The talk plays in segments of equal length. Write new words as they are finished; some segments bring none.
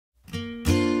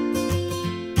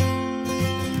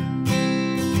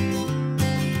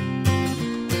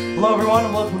Hello everyone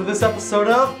and welcome to this episode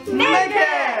of Make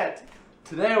It!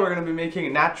 Today we're going to be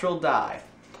making natural dye.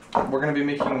 We're going to be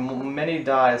making many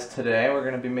dyes today. We're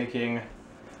going to be making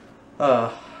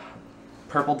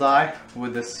purple dye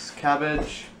with this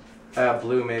cabbage,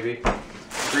 blue maybe,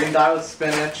 green dye with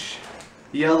spinach,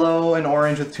 yellow and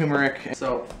orange with turmeric.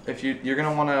 So if you're going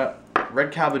to want to,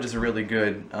 red cabbage is a really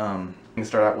good thing to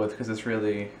start out with because it's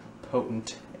really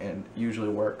potent and usually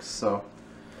works. So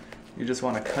you just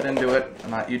want to cut into it.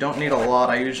 You don't need a lot.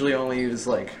 I usually only use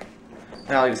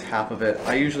I'll use half of it.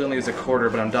 I usually only use a quarter,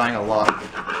 but I'm dyeing a lot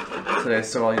today,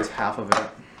 so I'll use half of it.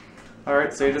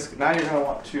 Alright, so now you're going to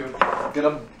want to get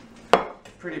a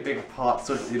pretty big pot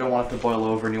so you don't want it to boil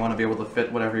over and you want to be able to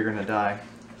fit whatever you're going to dye.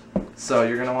 So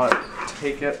you're going to want to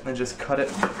take it and just cut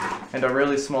it into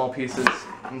really small pieces.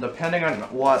 And depending on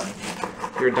what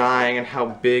you're dyeing and how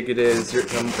big it is, you're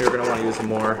going to want to use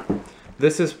more.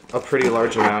 This is a pretty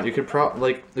large amount. You could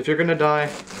if you're gonna dye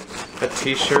a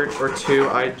t-shirt or two,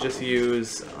 I'd just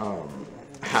use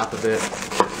half of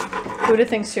it. Buddha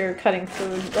thinks you're cutting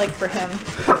food, like for him.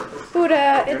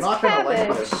 Buddha, it's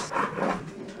cabbage.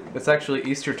 It's actually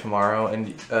Easter tomorrow,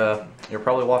 and you're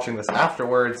probably watching this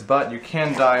afterwards, but you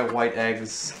can dye white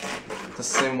eggs the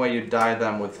same way you dye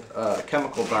them with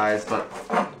chemical dyes, but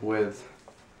with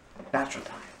natural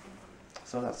dye.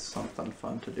 So that's something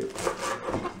fun to do.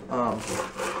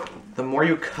 The more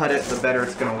you cut it, the better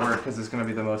it's going to work because it's going to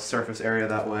be the most surface area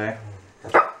that way.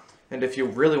 And if you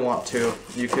really want to,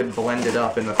 you could blend it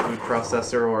up in a food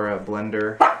processor or a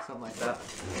blender, something like that.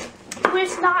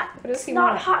 It's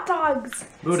not hot dogs.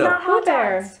 Buddha. It's not hot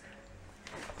dogs.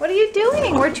 What are you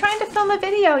doing? We're trying to film a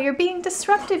video. You're being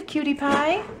disruptive, cutie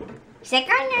pie. What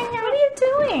What are you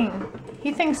doing?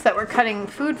 He thinks that we're cutting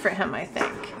food for him, I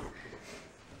think.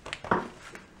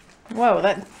 Whoa,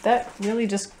 that really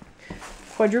just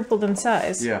quadrupled in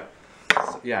size. Yeah.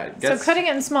 Yeah. So cutting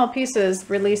it in small pieces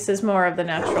releases more of the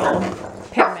natural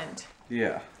pigment.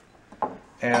 Yeah.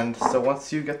 And so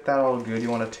once you get that all good, you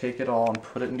want to take it all and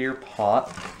put it into your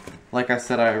pot. Like I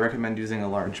said, I recommend using a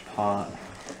large pot.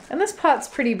 And this pot's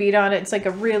pretty beat on. It's like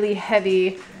a really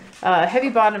heavy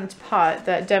bottomed pot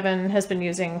that Devin has been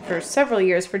using for several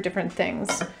years for different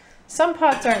things. Some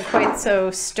pots aren't quite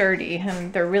so sturdy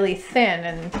and they're really thin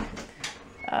and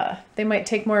they might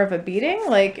take more of a beating.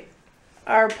 Like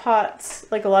our pots,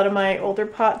 like a lot of my older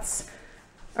pots,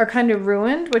 are kind of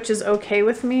ruined, which is okay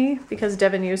with me because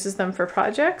Devin uses them for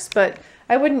projects, but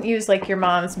I wouldn't use like your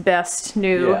mom's best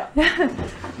new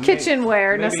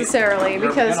kitchenware necessarily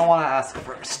because you're gonna want to ask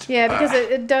first. Yeah, because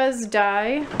it does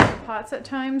dye pots at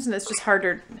times and it's just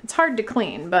harder. It's hard to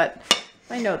clean, but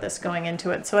I know this going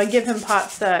into it, so I give him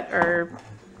pots that are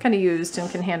kind of used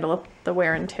and can handle the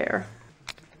wear and tear.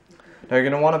 Now you're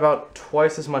going to want about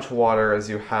twice as much water as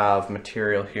you have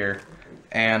material here,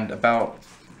 and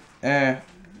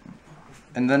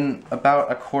and then about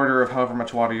a quarter of however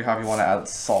much water you have, you want to add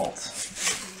salt.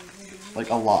 Like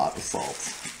a lot of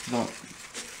salt.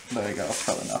 There you go, that's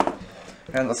probably enough.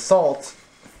 And the salt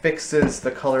fixes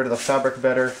the color to the fabric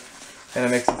better, and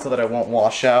it makes it so that it won't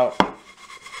wash out.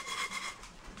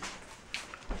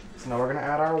 So now we're going to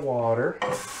add our water.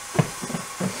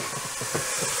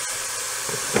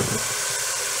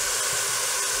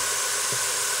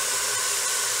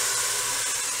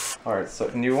 Alright, so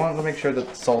and you want to make sure that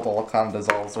the salt all kind of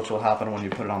dissolves, which will happen when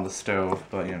you put it on the stove,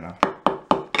 but you know.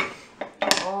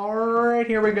 Alright,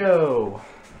 here we go.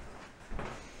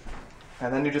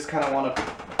 And then you just kind of want to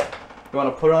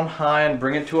put it on high and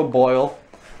bring it to a boil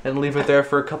and leave it there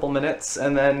for a couple minutes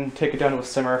and then take it down to a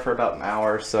simmer for about an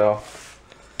hour or so.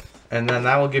 And then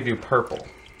that will give you purple.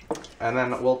 And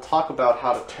then we'll talk about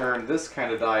how to turn this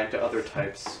kind of dye into other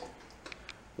types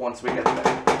once we get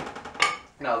there.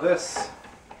 Now this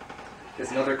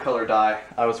is another color dye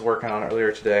I was working on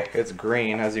earlier today. It's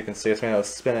green, as you can see. It's made out of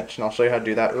spinach, and I'll show you how to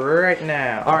do that right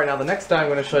now. Alright, now the next dye I'm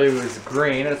going to show you is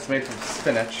green, and it's made from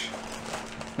spinach.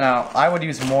 Now, I would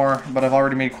use more, but I've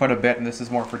already made quite a bit, and this is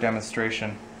more for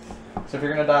demonstration. So if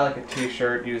you're going to dye like a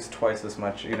t-shirt, use twice as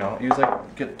much, you know. Use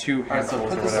get 2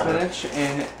 handfuls or whatever. So put the spinach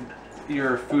in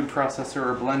your food processor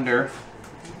or blender,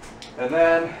 and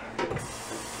then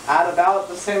add about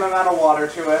the same amount of water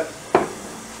to it.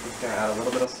 Just gonna add a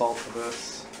little bit of salt to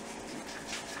this.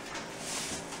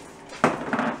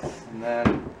 And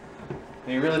then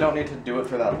you really don't need to do it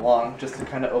for that long, just to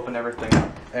kind of open everything up.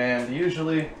 And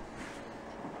usually,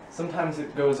 sometimes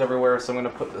it goes everywhere, so I'm gonna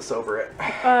put this over it.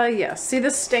 Yeah. See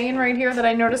this stain right here that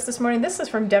I noticed this morning? This is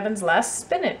from Devin's last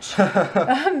spinach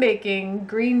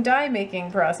green dye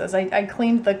making process. I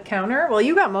cleaned the counter. Well,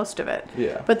 you got most of it.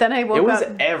 Yeah. But then I woke up. It was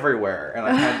everywhere, and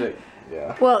I had to.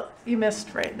 Yeah. Well, you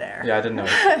missed right there. Yeah, I didn't know.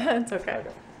 It's okay.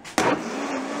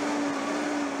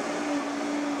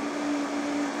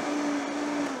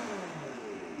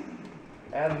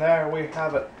 And there we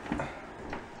have it.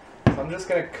 So I'm just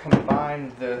going to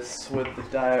combine this with the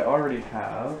dye I already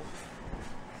have.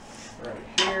 Right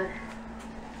here.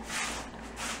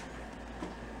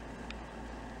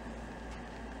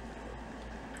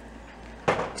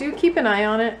 Do keep an eye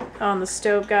on it on the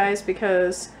stove, guys,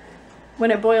 because when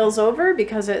it boils over,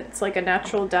 because it's like a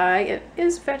natural dye, it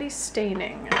is very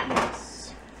staining.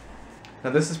 Yes. Now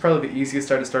this is probably the easiest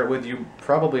dye to start with. You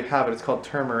probably have it. It's called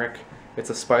turmeric. It's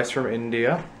a spice from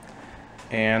India.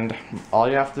 And all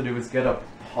you have to do is get a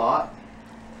pot.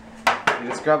 You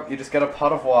just get a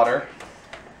pot of water,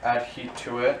 add heat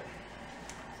to it.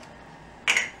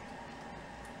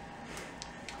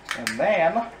 And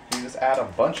then you just add a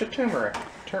bunch of turmeric.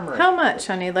 How much,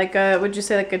 honey? Like would you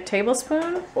say like a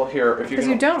tablespoon? Well, here, if you because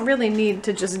you don't really need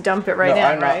to just dump it right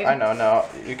in, right? I know. No,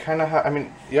 you kind of have. I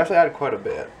mean, you have to add quite a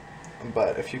bit,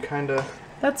 but if you kind of.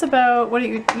 That's about what do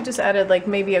you just added like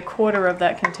maybe a quarter of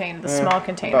that container, the small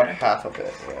container. About half of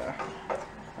it, yeah.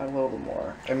 A little bit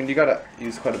more. I mean, you gotta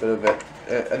use quite a bit of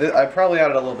it. I probably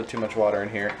added a little bit too much water in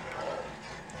here,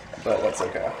 but that's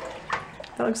okay.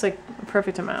 That looks like a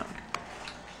perfect amount.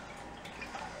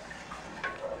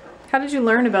 How did you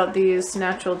learn about these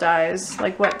natural dyes?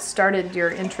 Like, what started your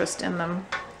interest in them?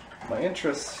 My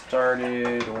interest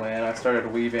started when I started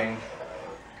weaving,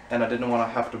 and I didn't want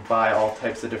to have to buy all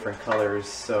types of different colors,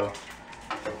 so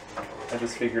I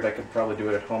just figured I could probably do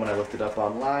it at home, and I looked it up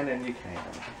online, and you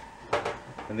can.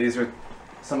 And these are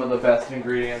some of the best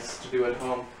ingredients to do at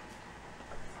home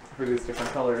for these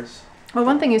different colors. Well,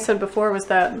 one thing you said before was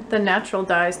that the natural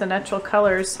dyes, the natural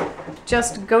colors,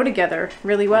 just go together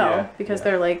really well because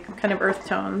they're like kind of earth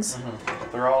tones.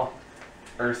 Mm-hmm. They're all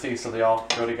earthy, so they all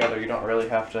go together. You don't really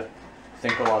have to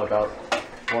think a lot about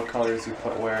what colors you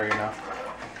put where, you know.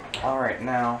 Alright,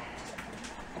 now,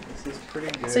 this is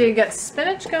pretty good. So you got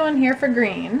spinach going here for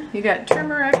green, you got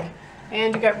turmeric,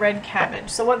 and you got red cabbage.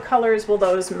 So what colors will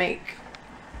those make?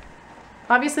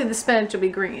 Obviously the spinach will be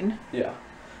green. Yeah.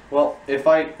 Well, if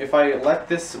I let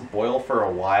this boil for a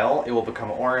while, it will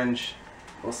become orange.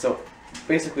 So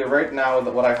basically right now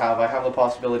what I have the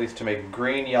possibilities to make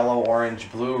green, yellow,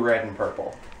 orange, blue, red, and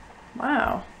purple.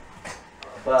 Wow.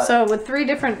 But so with 3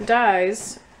 different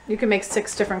dyes, you can make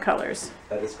 6 different colors.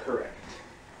 That is correct.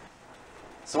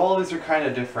 So all of these are kind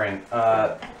of different.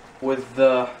 With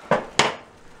the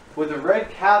red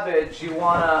cabbage, you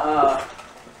wanna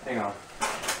hang on.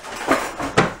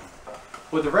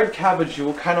 With the red cabbage, you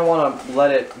will kind of want to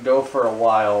let it go for a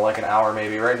while, like an hour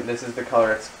maybe. Right? This is the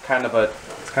color. It's kind of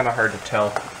hard to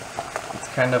tell. It's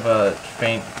kind of a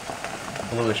faint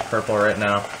bluish purple right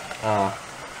now.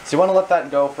 So you want to let that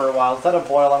go for a while. Let it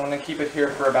boil. I'm going to keep it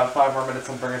here for about 5 more minutes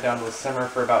and bring it down to a simmer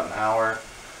for about an hour.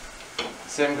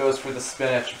 Same goes for the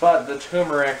spinach, but the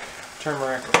turmeric,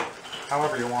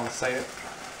 however you want to say it.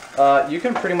 You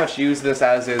can pretty much use this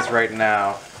as is right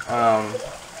now.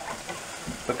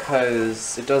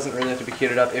 Because it doesn't really have to be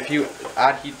heated up. If you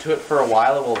add heat to it for a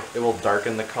while, it will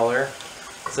darken the color.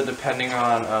 So depending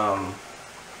on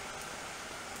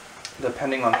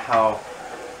how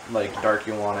like dark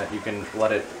you want it, you can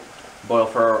let it boil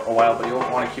for a while, but you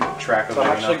won't want to keep track of it. So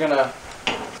I'm actually gonna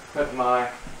put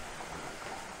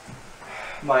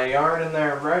my yarn in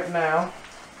there right now.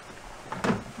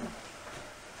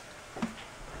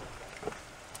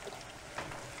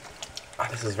 Oh,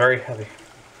 this is very heavy.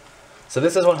 So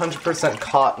this is 100%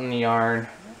 cotton yarn.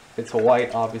 It's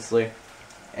white, obviously,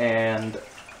 and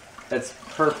it's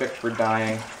perfect for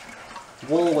dyeing.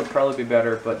 Wool would probably be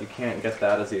better, but you can't get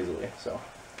that as easily. So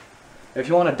if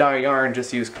you want to dye yarn,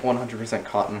 just use 100%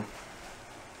 cotton.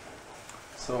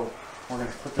 So we're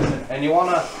gonna put this in, and you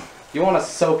wanna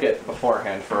soak it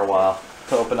beforehand for a while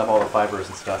to open up all the fibers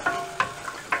and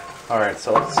stuff. All right,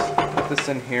 so let's put this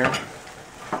in here.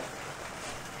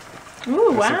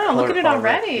 Ooh, wow, look at it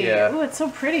already. Yeah. Ooh, it's so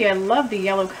pretty. I love the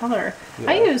yellow color.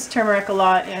 Yeah. I use turmeric a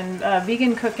lot in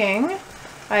vegan cooking.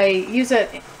 I use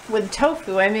it with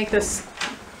tofu. I make this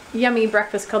yummy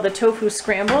breakfast called the tofu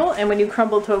scramble, and when you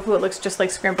crumble tofu, it looks just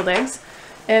like scrambled eggs.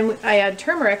 And I add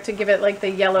turmeric to give it like the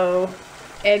yellow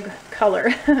egg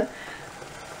color.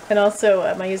 And also,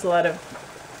 I use a lot of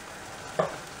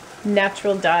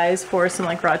natural dyes for some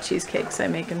like raw cheesecakes I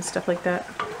make and stuff like that.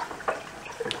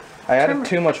 I added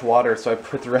too much water, so I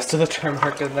put the rest of the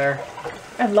turmeric in there.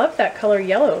 I love that color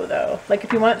yellow, though. Like,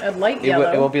 if you want a light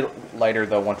yellow. It will be lighter,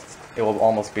 though, once it will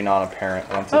almost be non-apparent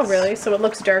once it's... Oh, really? So it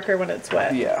looks darker when it's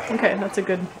wet? Yeah. Okay, that's a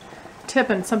good tip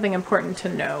and something important to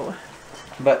know.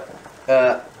 But,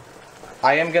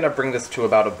 I am going to bring this to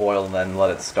about a boil and then let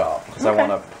it stop, because I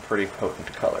want a pretty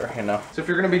potent color, you know? So if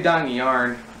you're going to be dyeing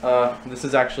yarn, this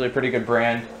is actually a pretty good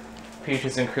brand.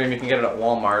 Peaches and Cream, you can get it at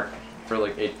Walmart. for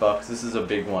like $8. This is a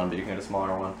big one, but you can get a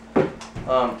smaller one.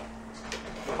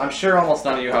 I'm sure almost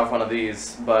none of you have one of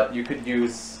these, but you could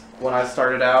use, when I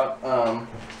started out,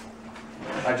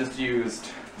 I just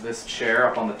used this chair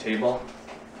up on the table,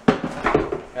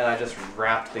 and I just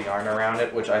wrapped the yarn around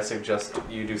it, which I suggest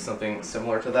you do something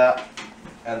similar to that.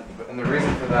 And the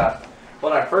reason for that,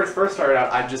 when I first started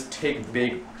out, I'd just take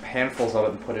big handfuls of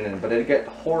it and put it in, but it'd get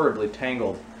horribly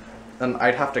tangled. And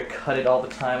I'd have to cut it all the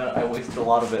time, and I wasted a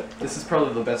lot of it. This is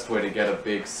probably the best way to get a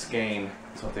big skein,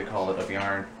 that's what they call it, of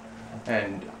yarn.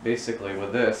 And basically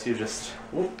with this, you just...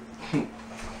 whoop.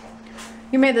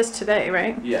 You made this today,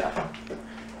 right? Yeah.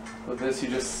 With this, you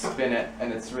just spin it,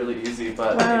 and it's really easy,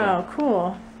 but... Wow, you know,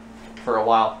 cool. for a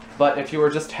while. But if you were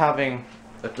just having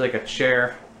like a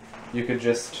chair, you could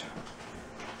just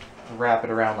wrap it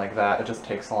around like that. It just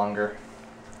takes longer.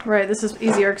 Right, this is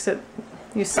easier because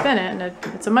you spin it, and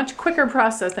it's a much quicker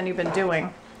process than you've been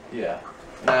doing. Yeah.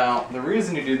 Now, the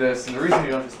reason you do this, and the reason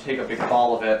you don't just take a big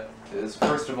ball of it, is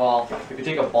first of all, if you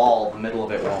take a ball, the middle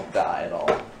of it won't die at all.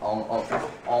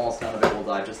 Almost none of it will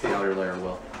die, just the outer layer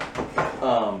will.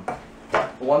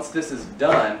 Once this is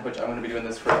done, which I'm going to be doing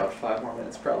this for about 5 more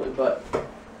minutes probably, but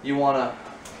you wanna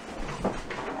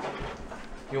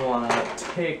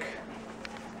take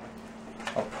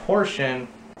a portion.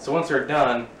 So once you're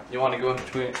done, you want to go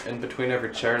in between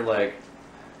every chair leg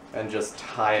and just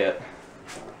tie it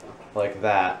like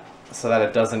that, so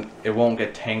that it won't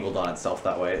get tangled on itself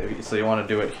that way. So you want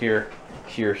to do it here,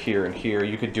 here, here, and here.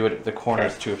 You could do it at the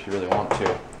corners too if you really want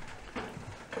to.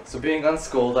 So being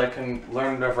unschooled, I can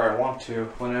learn whatever I want to,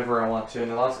 whenever I want to. In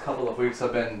the last couple of weeks,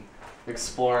 I've been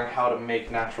exploring how to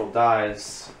make natural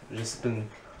dyes. I've just been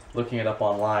looking it up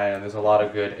online, and there's a lot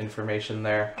of good information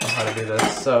there on how to do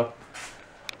this. So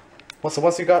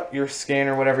once you got your skein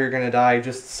or whatever you're gonna dye,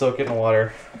 just soak it in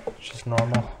water, just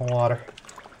normal water,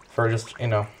 for just, you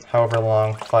know, however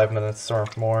long, 5 minutes or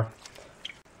more.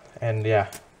 And yeah,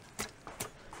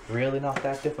 really not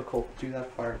that difficult to do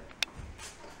that part.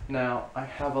 Now, I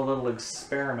have a little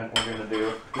experiment we're gonna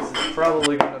do. This is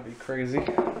probably gonna be crazy.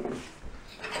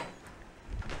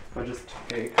 I just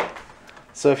take.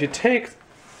 So if you take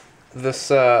this,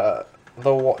 the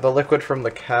liquid from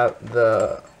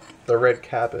the red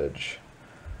cabbage,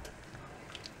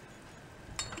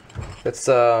 this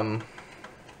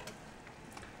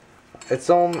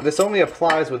only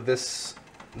applies with this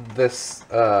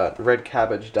red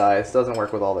cabbage dye. It doesn't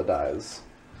work with all the dyes,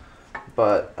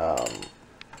 but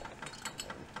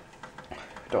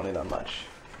don't need that much.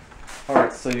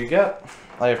 Alright, so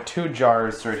I have 2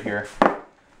 jars right here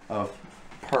of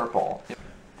purple.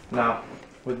 Now,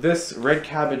 with this red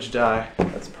cabbage dye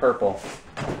that's purple,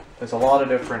 you have a lot of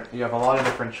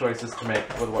different choices to make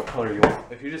with what color you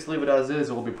want. If you just leave it as is,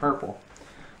 it will be purple.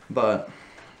 But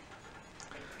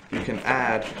you can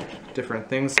add different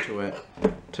things to it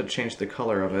to change the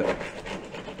color of it.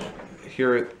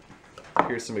 Here's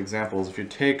some examples. If you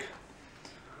take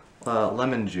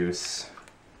lemon juice,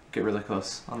 get really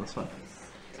close on this one.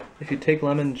 If you take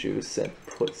lemon juice and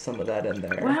put some of that in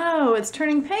there. Wow, it's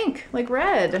turning pink, like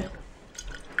red.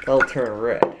 It'll turn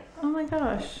red. Oh my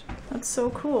gosh, that's so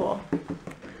cool.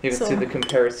 You can see the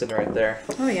comparison right there.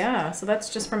 Oh yeah, so that's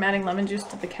just from adding lemon juice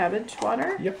to the cabbage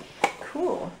water? Yep.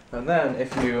 Cool. And then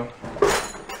if you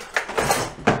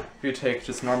take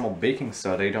just normal baking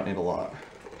soda, you don't need a lot.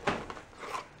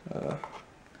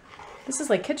 This is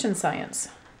like kitchen science.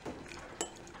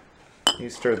 You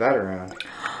stir that around.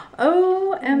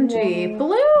 OMG,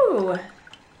 blue!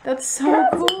 That's so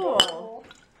cool.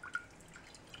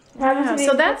 Wow,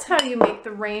 so that's how you make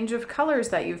the range of colors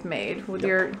that you've made with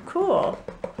your, cool.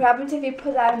 What happens if you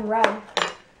put that in red?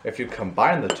 If you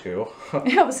combine the two. All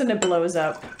of a sudden it blows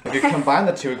up. If you combine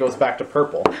the two, it goes back to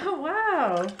purple. Oh,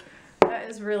 wow. That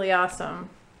is really awesome.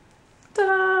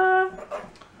 Ta-da!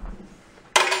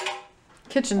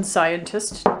 Kitchen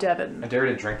scientist, Devin. I dare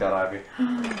to drink that, Ivy.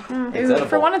 Ooh,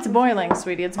 for one, it's boiling,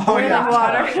 sweetie. It's boiling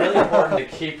water. It's really important to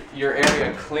keep your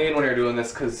area clean when you're doing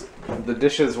this, because the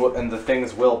dishes and the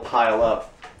things will pile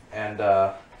up, and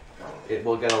it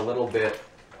will get a little bit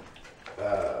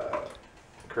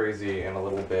crazy and a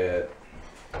little bit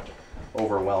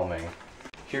overwhelming.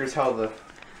 Here's how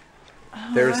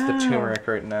there's the turmeric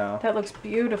right now. That looks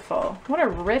beautiful. What a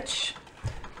rich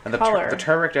and color. The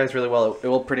turmeric dyes really well. It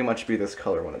will pretty much be this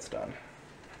color when it's done.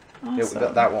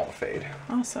 Awesome. That won't fade.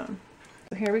 Awesome.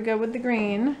 So here we go with the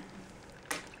green.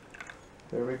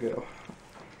 There we go.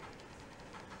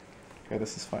 Okay,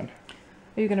 this is fine.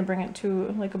 Are you going to bring it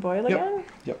to like a boil again?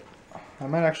 Yep. I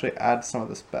might actually add some of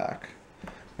this back.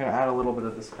 I'm going to add a little bit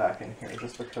of this back in here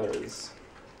just because.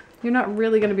 You're not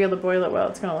really going to be able to boil it well.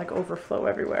 It's going to like overflow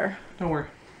everywhere. Don't worry.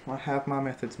 I have my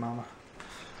methods, Mama.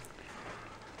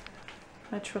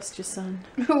 I trust you, son.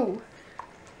 Ooh.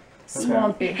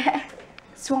 Swampy.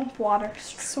 Swamp water.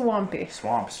 Swampy.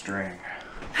 Swamp string.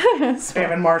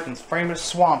 Devin Martin's famous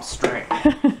swamp string.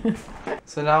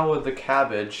 So now with the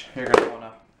cabbage, you're gonna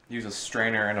wanna use a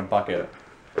strainer and a bucket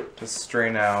to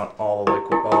strain out all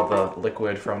the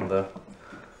liquid from the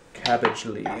cabbage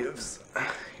leaves.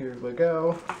 Here we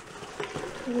go.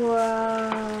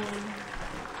 Wow.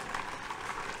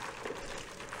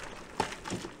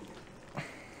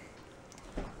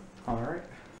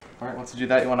 Alright, once you do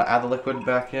that, you want to add the liquid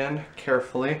back in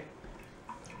carefully.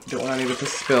 You don't want any of it to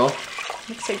spill.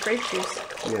 Looks like grape juice.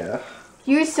 Yeah.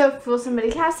 You so fool somebody.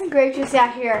 Have some grape juice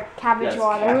out here. Cabbage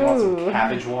water. You want some Ooh.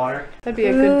 cabbage water? That'd be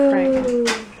a good prank. Ooh.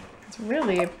 It's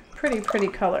really a pretty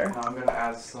color. Now I'm going to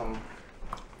add some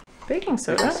Baking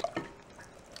soda.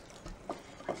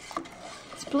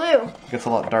 It's blue. It gets a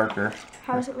lot darker.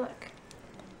 How does it look?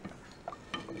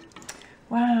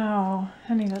 Wow,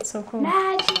 honey, that's so cool.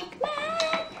 Magic man.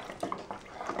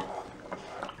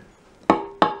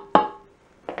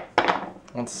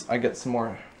 Once I get some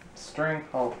more string,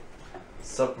 I'll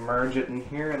submerge it in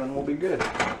here and then we'll be good.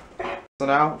 So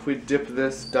now if we dip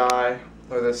this dye,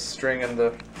 or this string in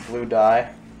the blue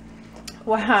dye,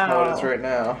 Wow. that's how it is right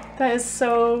now. That is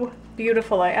so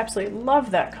beautiful. I absolutely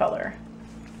love that color.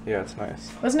 Yeah, it's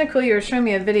nice. Wasn't it cool? You were showing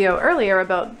me a video earlier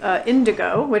about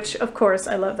indigo, which of course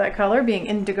I love that color, being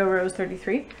Indigo Rose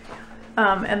 33.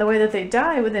 And the way that they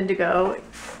dye with indigo,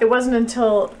 it wasn't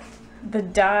until the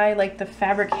dye, like the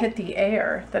fabric, hit the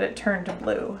air that it turned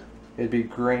blue. It'd be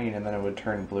green and then it would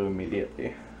turn blue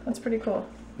immediately. That's pretty cool.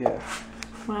 Yeah.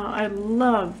 Wow, I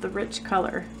love the rich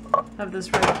color of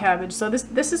this red cabbage. So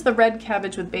this is the red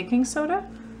cabbage with baking soda?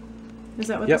 Is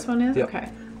that what Yep, this one is? yep. Okay.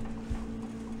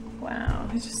 Wow,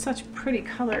 it's just such pretty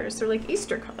colors. They're like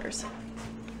Easter colors.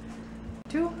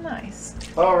 Too nice.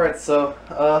 Alright, so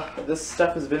this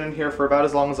stuff has been in here for about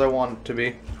as long as I want it to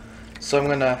be. So I'm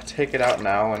gonna take it out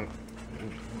now and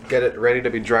get it ready to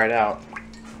be dried out.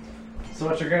 So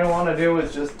what you're gonna want to do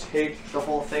is just take the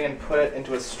whole thing and put it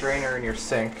into a strainer in your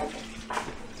sink.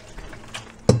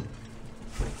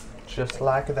 Just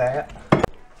like that.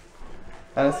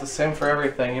 And it's the same for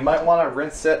everything. You might want to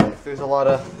rinse it if there's a lot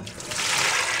of,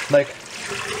 like,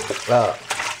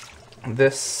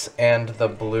 this and the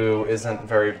blue isn't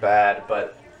very bad,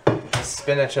 but the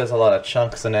spinach has a lot of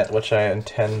chunks in it, which I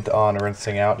intend on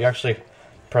rinsing out. You actually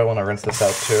probably want to rinse this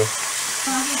out too.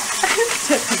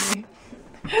 Tiffany.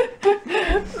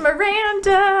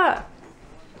 Miranda!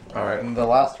 Alright, and the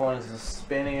last one is the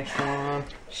spinach one.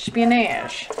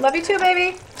 Spinach. Love you too,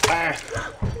 baby. Ah.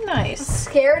 Nice.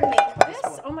 Scared me.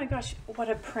 This, oh my gosh, what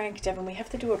a prank, Devin. We have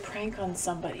to do a prank on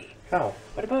somebody. How?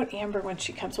 What about Amber when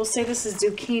she comes? We'll say this is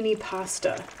zucchini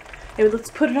pasta. Hey,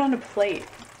 let's put it on a plate.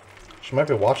 She might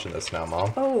be watching this now,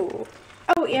 Mom. Oh.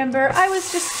 Oh, Amber, I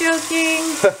was just joking.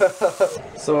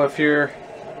 So if you're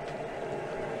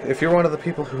one of the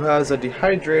people who has a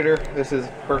dehydrator, this is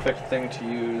a perfect thing to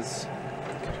use.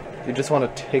 You just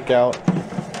want to take out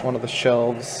one of the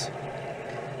shelves.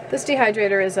 This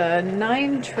dehydrator is a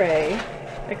 9-tray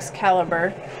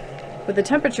Excalibur with a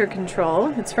temperature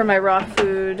control. It's for my raw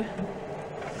food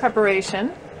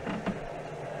preparation.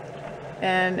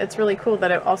 And it's really cool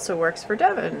that it also works for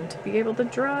Devin to be able to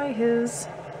dry his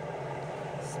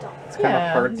It's kind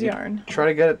of hard to yarn. try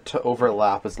to get it to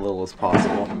overlap as little as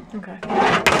possible. Okay.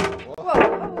 Whoa,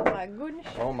 oh my goodness.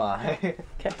 Oh my.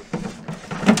 Okay.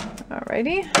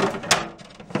 Alrighty.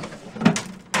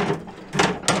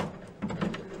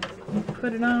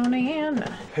 Put it on in.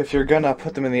 If you're gonna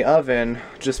put them in the oven,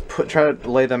 just try to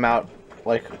lay them out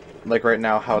like right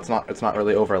now, how it's not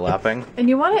really overlapping. And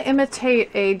you want to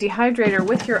imitate a dehydrator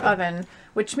with your oven,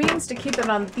 which means to keep it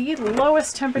on the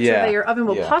lowest temperature that your oven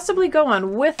will possibly go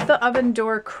on with the oven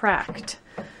door cracked.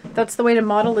 That's the way to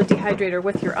model a dehydrator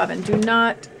with your oven.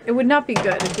 It would not be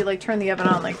good if you like turn the oven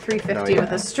on like 350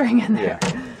 with a string in there.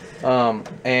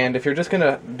 And if you're just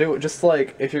gonna do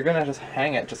it, if you're gonna just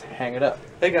hang it up.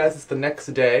 Hey guys, it's the next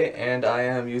day and I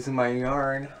am using my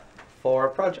yarn for a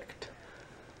project.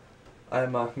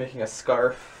 I'm making a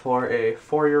scarf for a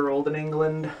 4-year-old in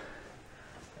England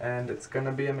and it's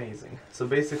gonna be amazing. So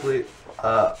basically,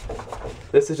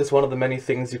 this is just one of the many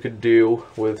things you could do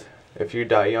with, if you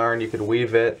dye yarn, you could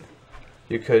weave it,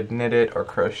 you could knit it or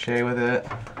crochet with it.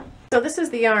 So this is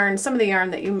the yarn, some of the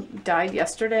yarn that you dyed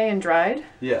yesterday and dried?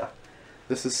 Yeah.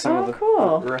 This is some of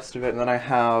the rest of it, and then I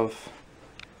have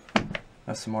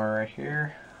some more right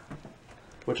here,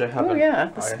 which I haven't... Oh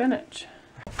yeah, the spinach.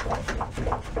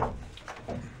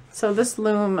 So this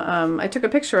loom, I took a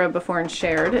picture of before and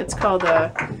shared. It's called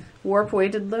a warp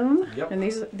weighted loom, and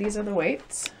these are the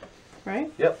weights,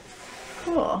 right? Yep.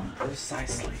 Cool.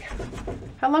 Precisely.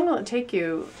 How long will it take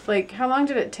you? Like, how long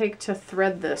did it take to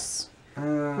thread this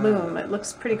loom? It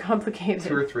looks pretty complicated.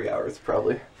 2 or 3 hours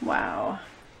probably. Wow.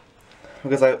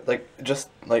 Because I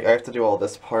I have to do all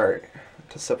this part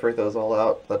to separate those all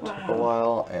out. That took a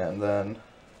while, and then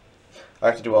I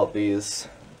have to do all these.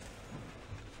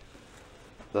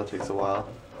 That takes a while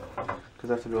because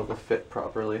I have to be able to fit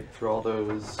properly through all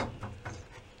those,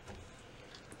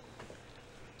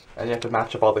 and you have to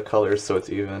match up all the colors so it's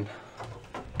even.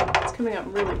 It's coming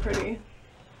out really pretty.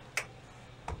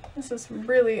 This is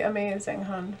really amazing,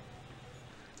 hon.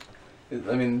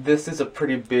 I mean, this is a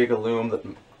pretty big loom that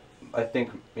I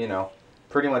think, you know,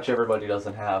 pretty much everybody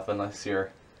doesn't have unless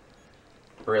you're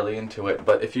really into it.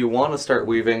 But if you want to start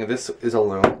weaving, this is a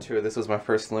loom too. This was my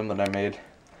first loom that I made,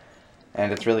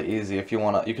 and it's really easy. If you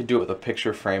want to, you could do it with a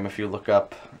picture frame. If you look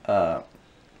up,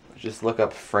 just look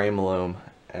up frame loom,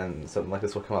 and something like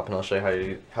this will come up, and I'll show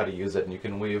you how to use it. And you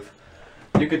can weave.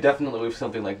 You could definitely weave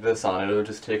something like this on it. It would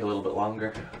just take a little bit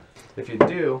longer. If you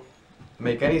do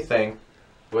make anything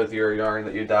with your yarn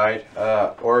that you dyed,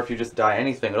 or if you just dye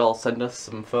anything at all, send us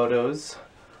some photos.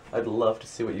 I'd love to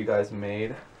see what you guys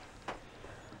made.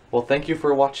 Well, thank you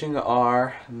for watching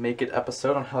our Make It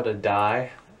episode on how to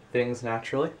dye things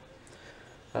naturally.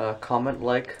 Comment,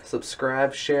 like,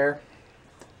 subscribe, share,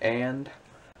 and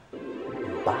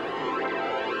bye.